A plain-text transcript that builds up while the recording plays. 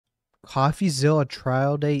Coffeezilla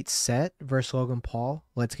trial date set versus Logan Paul.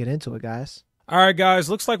 Let's get into it, guys. All right, guys,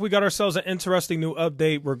 looks like we got ourselves an interesting new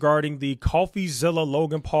update regarding the Coffeezilla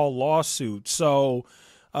Logan Paul lawsuit. So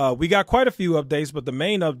we got quite a few updates, but the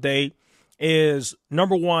main update is,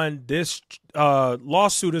 number one, this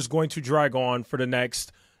lawsuit is going to drag on for the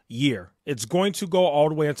next year. It's going to go all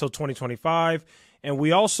the way until 2025. And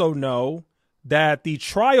we also know that the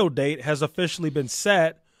trial date has officially been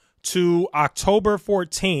set to October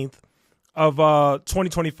 14th of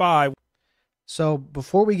 2025. So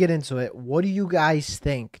before we get into it, what do you guys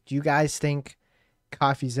think? Do you guys think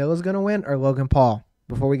Coffeezilla is going to win or Logan Paul?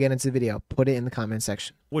 Before we get into the video, put it in the comment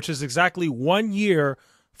section. Which is exactly 1 year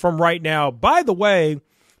from right now. By the way,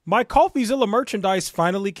 my Coffeezilla merchandise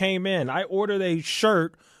finally came in. I ordered a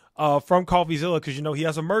shirt from Coffeezilla because, you know, he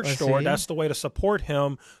has a merch store. That's the way to support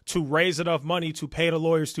him, to raise enough money to pay the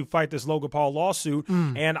lawyers to fight this Logan Paul lawsuit.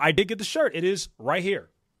 And I did get the shirt. It is right here.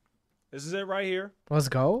 This is it right here. Let's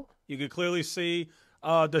go. You can clearly see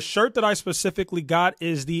the shirt that I specifically got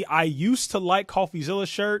is the I used to like Coffeezilla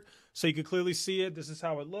shirt. So you can clearly see it. This is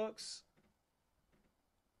how it looks.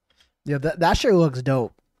 Yeah, that shirt looks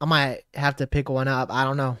dope. I might have to pick one up. I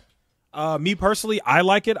don't know. Me personally, I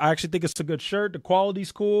like it. I actually think it's a good shirt. The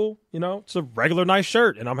quality's cool. You know, it's a regular nice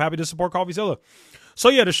shirt, and I'm happy to support Coffeezilla. So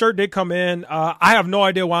yeah, the shirt did come in. I have no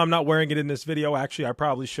idea why I'm not wearing it in this video. Actually, I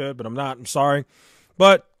probably should, but I'm not. I'm sorry.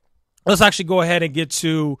 But let's actually go ahead and get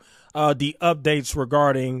to the updates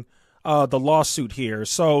regarding the lawsuit here.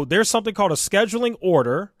 So there's something called a scheduling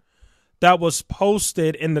order that was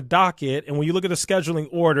posted in the docket. And when you look at the scheduling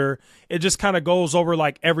order, it just kind of goes over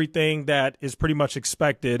like everything that is pretty much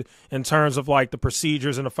expected in terms of like the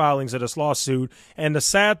procedures and the filings of this lawsuit. And the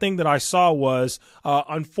sad thing that I saw was,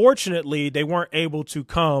 unfortunately, they weren't able to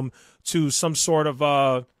come to some sort of,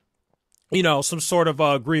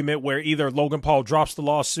 agreement where either Logan Paul drops the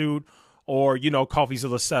lawsuit or, you know,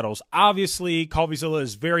 Coffeezilla settles. Obviously, Coffeezilla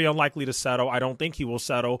is very unlikely to settle. I don't think he will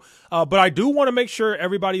settle. But I do want to make sure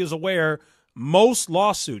everybody is aware, most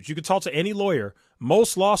lawsuits, you can talk to any lawyer,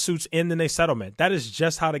 most lawsuits end in a settlement. That is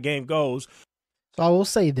just how the game goes. So I will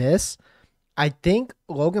say this. I think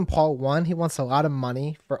Logan Paul, one, he wants a lot of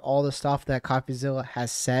money for all the stuff that Coffeezilla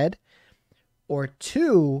has said. Or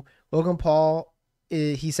two, Logan Paul,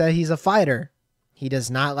 he said he's a fighter. He does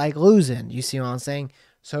not like losing. You see what I'm saying?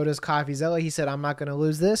 So does Coffeezilla. He said, I'm not going to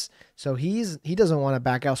lose this. So he doesn't want to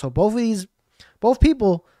back out. So both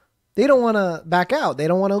people, they don't want to back out. They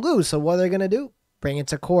don't want to lose. So what are they going to do? Bring it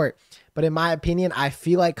to court. But in my opinion, I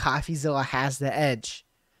feel like Coffeezilla has the edge.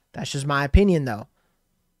 That's just my opinion, though.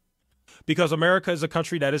 Because America is a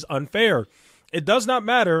country that is unfair. It does not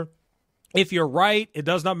matter if you're right. It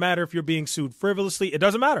does not matter if you're being sued frivolously. It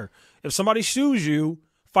doesn't matter. If somebody sues you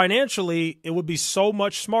financially, it would be so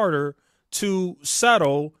much smarter to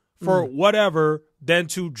settle for whatever than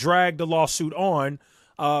to drag the lawsuit on,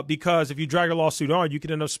 because if you drag the lawsuit on, you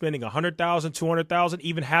could end up spending $100,000, $200,000,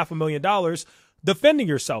 even $500,000 defending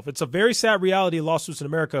yourself. It's a very sad reality of lawsuits in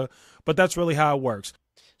America, but that's really how it works.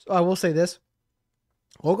 So I will say this.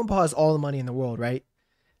 Logan Paul has all the money in the world, right?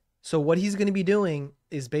 So what he's going to be doing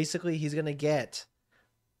is basically he's going to get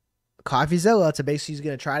Coffeezilla to basically, he's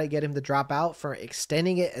going to try to get him to drop out for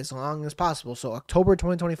extending it as long as possible. So October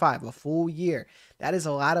 2025, a full year. That is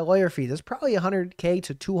a lot of lawyer fees. That's probably $100K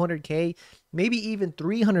to $200K, maybe even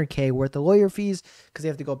 $300K worth of lawyer fees because they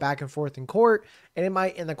have to go back and forth in court. And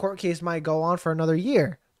the court case might go on for another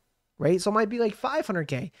year, right? So it might be like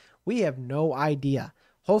 $500K. We have no idea.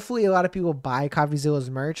 Hopefully a lot of people buy Coffeezilla's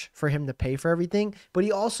merch for him to pay for everything. But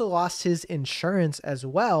he also lost his insurance as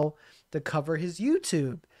well to cover his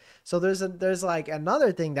YouTube. So there's like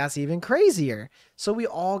another thing that's even crazier. So we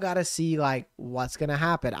all got to see like what's going to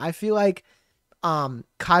happen. I feel like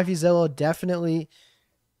Coffeezilla definitely,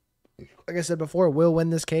 like I said before, will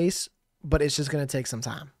win this case, but it's just going to take some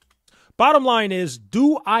time. Bottom line is,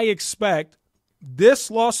 do I expect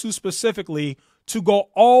this lawsuit specifically to go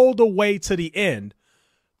all the way to the end?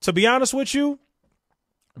 To be honest with you,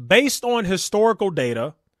 based on historical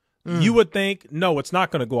data, you would think, no, it's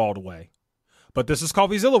not going to go all the way. But this is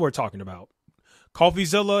Coffeezilla we're talking about.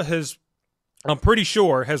 Coffeezilla has, I'm pretty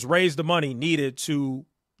sure, has raised the money needed to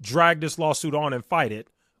drag this lawsuit on and fight it,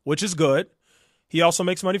 which is good. He also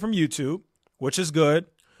makes money from YouTube, which is good.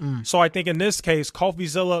 So I think in this case,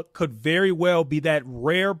 Coffeezilla could very well be that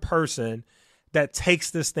rare person that takes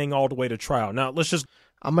this thing all the way to trial. Now, I'm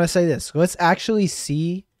going to say this. Let's actually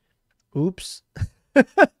see. Oops.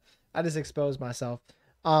 I just exposed myself.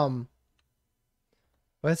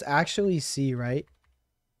 Let's actually see, right?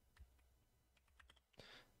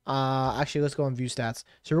 Actually, let's go on view stats.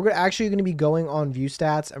 So we're actually going to be going on view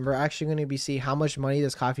stats, and we're actually going to be see how much money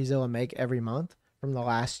does Coffeezilla make every month from the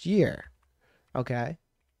last year. Okay.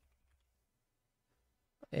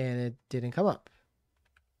 And it didn't come up.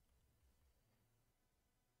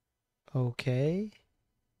 Okay.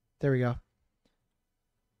 There we go.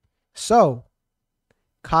 So,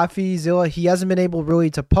 Coffeezilla, he hasn't been able really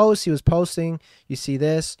to post. He was posting. You see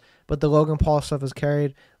this. But the Logan Paul stuff is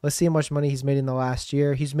carried. Let's see how much money he's made in the last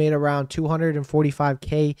year. He's made around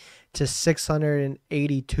 245K to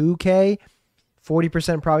 682K.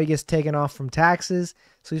 40% probably gets taken off from taxes.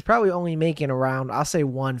 So he's probably only making around, I'll say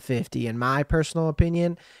 150 in my personal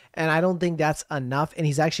opinion. And I don't think that's enough. And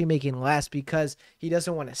he's actually making less because he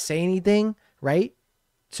doesn't want to say anything, right?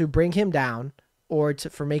 To bring him down or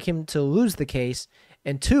for make him to lose the case.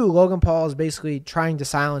 And two, Logan Paul is basically trying to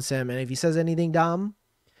silence him. And if he says anything dumb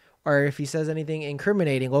or if he says anything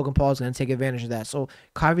incriminating, Logan Paul is going to take advantage of that. So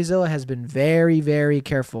Coffeezilla has been very, very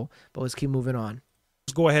careful. But let's keep moving on.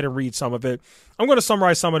 Let's go ahead and read some of it. I'm going to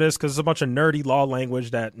summarize some of this because it's a bunch of nerdy law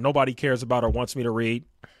language that nobody cares about or wants me to read.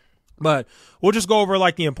 But we'll just go over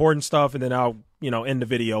like the important stuff and then I'll, end the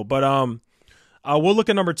video. But we'll look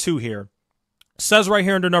at number 2 here. It says right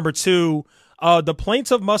here under number 2, the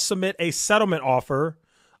plaintiff must submit a settlement offer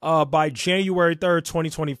by January 3rd,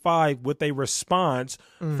 2025 with a response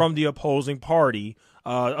from the opposing party.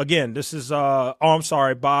 Again, this is,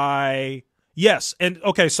 yes. And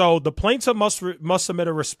okay, so the plaintiff must submit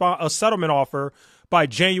a settlement offer by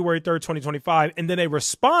January 3rd, 2025, and then a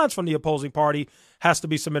response from the opposing party has to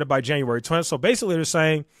be submitted by January 20th. So basically they're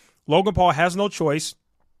saying Logan Paul has no choice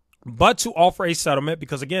but to offer a settlement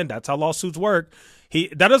because, again, that's how lawsuits work.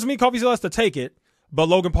 That doesn't mean Coffeezilla has to take it, but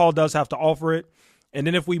Logan Paul does have to offer it. And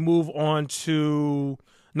then if we move on to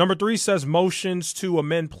number 3, says motions to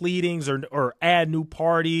amend pleadings or add new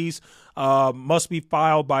parties must be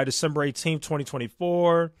filed by December 18th,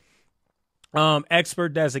 2024.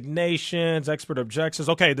 Expert designations, expert objections.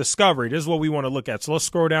 Okay, discovery. This is what we want to look at. So let's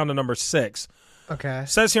scroll down to number 6. Okay. It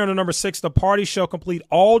says here under number 6, the party shall complete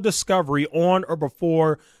all discovery on or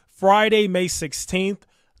before Friday, May 16th,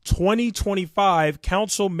 2025.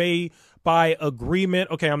 Counsel may by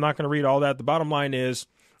agreement. Okay, I'm not going to read all that. The bottom line is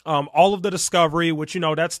all of the discovery, which,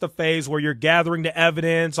 that's the phase where you're gathering the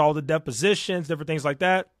evidence, all the depositions, different things like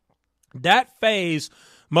that. That phase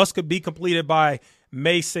must be completed by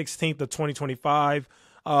May 16th of 2025.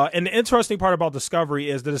 And the interesting part about discovery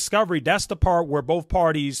is the discovery, that's the part where both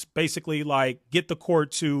parties basically get the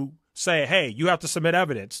court to say, hey, you have to submit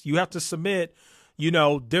evidence. You have to submit,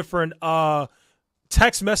 different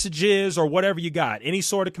text messages or whatever you got, any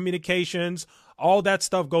sort of communications, all that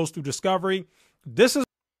stuff goes through discovery. This is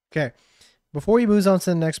okay. Before he moves on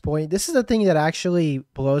to the next point, this is the thing that actually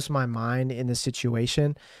blows my mind in this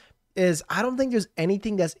situation is I don't think there's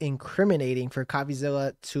anything that's incriminating for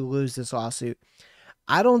Coffeezilla to lose this lawsuit.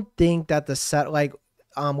 I don't think that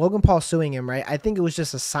Logan Paul suing him, right? I think it was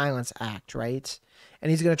just a silence act, right? And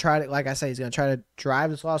he's going to try to, like I said, he's going to try to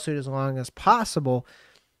drive this lawsuit as long as possible.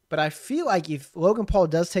 But I feel like if Logan Paul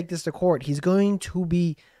does take this to court, he's going to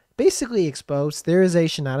be basically exposed.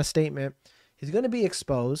 Theorization, not a statement. He's going to be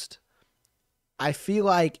exposed. I feel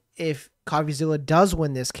like if Coffeezilla does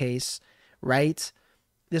win this case, right,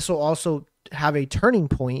 this will also have a turning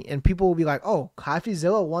point and people will be like, oh,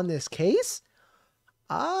 Coffeezilla won this case?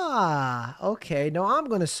 Ah, okay. No, I'm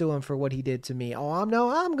going to sue him for what he did to me. I'm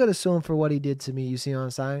going to sue him for what he did to me. You see what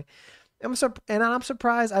I'm saying? I'm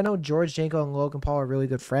surprised. I know George Janko and Logan Paul are really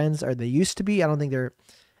good friends, or they used to be. I don't think they're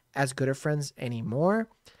as good of friends anymore.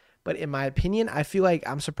 But in my opinion, I feel like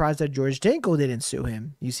I'm surprised that George Janko didn't sue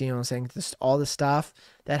him. You see what I'm saying? All the stuff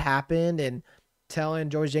that happened and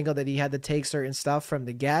telling George Janko that he had to take certain stuff from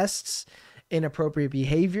the guests, inappropriate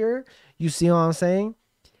behavior. You see what I'm saying?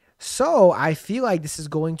 So I feel like this is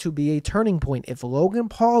going to be a turning point. If Logan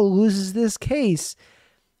Paul loses this case,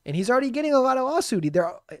 and he's already getting a lot of lawsuits.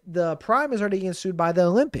 The Prime is already getting sued by the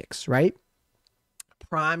Olympics, right?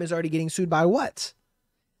 Prime is already getting sued by what?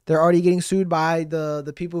 They're already getting sued by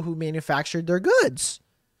the people who manufactured their goods,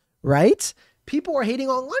 right? People are hating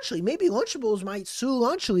on Lunchly. Maybe Lunchables might sue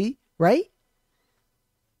Lunchly, right?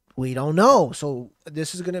 We don't know. So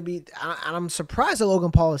this is going to be, I'm surprised that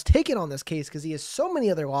Logan Paul is taking on this case because he has so many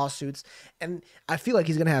other lawsuits. And I feel like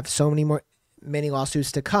he's going to have so many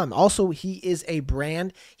lawsuits to come. Also, he is a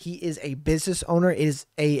brand. He is a business owner. It is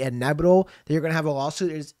inevitable that you're going to have a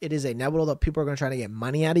lawsuit. It is inevitable that people are going to try to get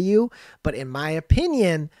money out of you. But in my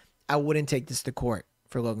opinion, I wouldn't take this to court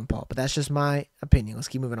for Logan Paul. But that's just my opinion. Let's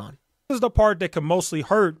keep moving on. This is the part that could mostly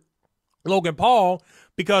hurt Logan Paul,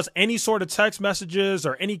 because any sort of text messages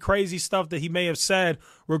or any crazy stuff that he may have said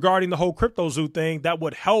regarding the whole CryptoZoo thing that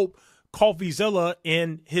would help Coffeezilla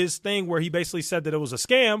in his thing where he basically said that it was a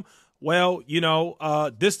scam. Well, you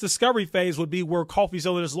know, this discovery phase would be where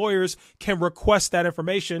Coffeezilla and his lawyers can request that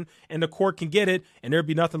information and the court can get it, and there'd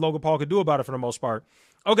be nothing Logan Paul could do about it for the most part.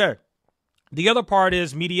 Okay. The other part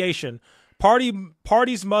is mediation.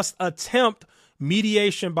 Parties must attempt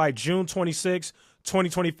mediation by June 26,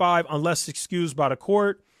 2025, unless excused by the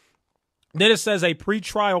court. Then it says a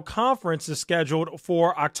pretrial conference is scheduled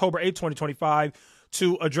for October 8, 2025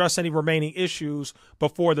 to address any remaining issues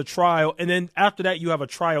before the trial. And then after that, you have a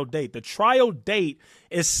trial date. The trial date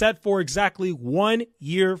is set for exactly 1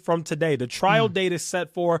 year from today. The trial date is set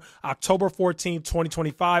for October 14th,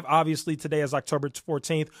 2025. Obviously, today is October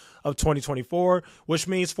 14th of 2024, which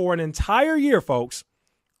means for an entire year, folks,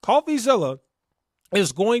 Coffeezilla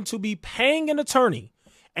is going to be paying an attorney,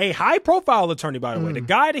 a high-profile attorney, by the way. The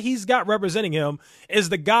guy that he's got representing him is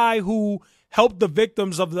the guy who helped the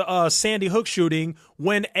victims of the Sandy Hook shooting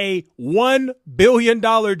win a $1 billion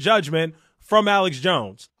judgment from Alex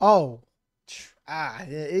Jones. Oh,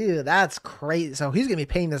 ew, that's crazy. So he's going to be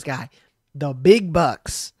paying this guy the big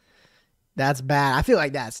bucks. That's bad. I feel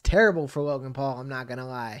like that's terrible for Logan Paul. I'm not going to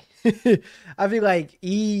lie. I feel like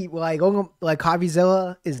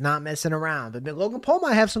Coffeezilla is not messing around. But Logan Paul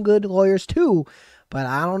might have some good lawyers too. But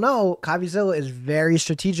I don't know. Coffeezilla is very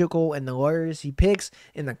strategical in the lawyers he picks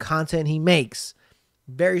and the content he makes.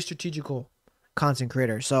 Very strategical content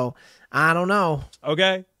creator. So I don't know.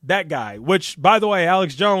 Okay. That guy, which, by the way,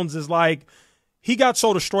 Alex Jones is like, he got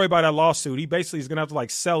so destroyed by that lawsuit. He basically is going to have to like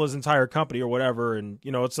sell his entire company or whatever. And,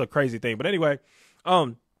 you know, it's a crazy thing. But anyway,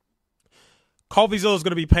 Coffeezilla is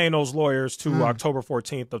going to be paying those lawyers to October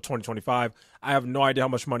 14th of 2025. I have no idea how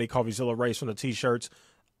much money Coffeezilla raised from the T-shirts.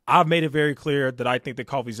 I've made it very clear that I think that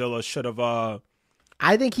Coffeezilla should have.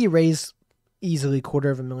 I think he raised easily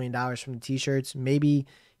 $250,000 from the T-shirts, maybe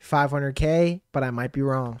 $500K, but I might be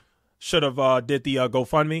wrong. Should have did the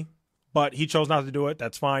GoFundMe, but he chose not to do it.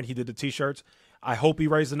 That's fine. He did the T-shirts. I hope he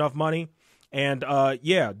raised enough money. And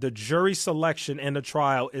yeah, the jury selection and the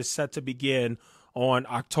trial is set to begin on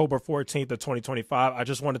October 14th of 2025. I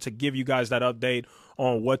just wanted to give you guys that update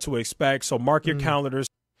on what to expect. So mark your calendars.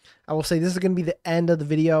 I will say this is going to be the end of the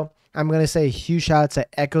video. I'm going to say a huge shout out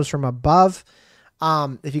to Echoes from Above.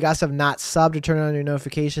 If you guys have not subbed or turned on your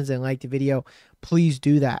notifications and liked the video, please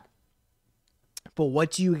do that. But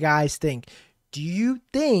what do you guys think? Do you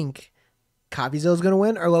think Coffeezilla is going to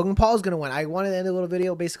win or Logan Paul is going to win? I wanted to end a little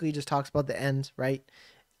video. Basically, just talks about the end, right?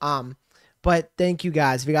 But thank you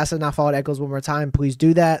guys. If you guys have not followed Echoes one more time, please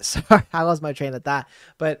do that. Sorry, I lost my train of thought.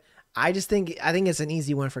 But I think it's an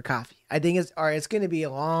easy win for Coffee. I think it's going to be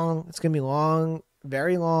long,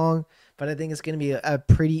 very long, but I think it's going to be a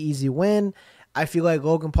pretty easy win. I feel like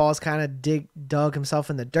Logan Paul's kind of dug himself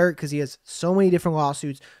in the dirt because he has so many different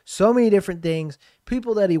lawsuits, so many different things,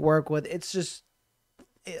 people that he worked with. It's just,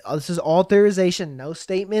 this is authorization, no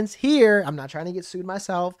statements here. I'm not trying to get sued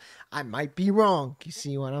myself. I might be wrong. You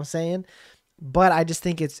see what I'm saying? But I just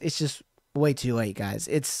think it's just way too late, guys.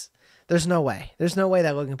 There's no way. There's no way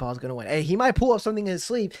that Logan Paul is going to win. Hey, he might pull up something in his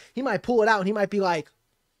sleeve. He might pull it out and he might be like,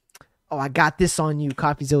 oh, I got this on you,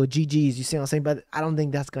 Coffeezilla, GG's. You see what I'm saying? But I don't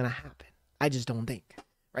think that's going to happen. I just don't think,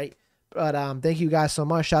 right? But thank you guys so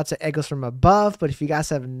much. Shout out to Echoes from Above. But if you guys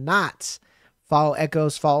have not followed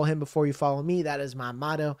Echoes, follow him before you follow me. That is my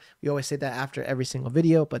motto. We always say that after every single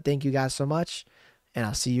video. But thank you guys so much. And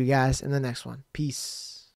I'll see you guys in the next one. Peace.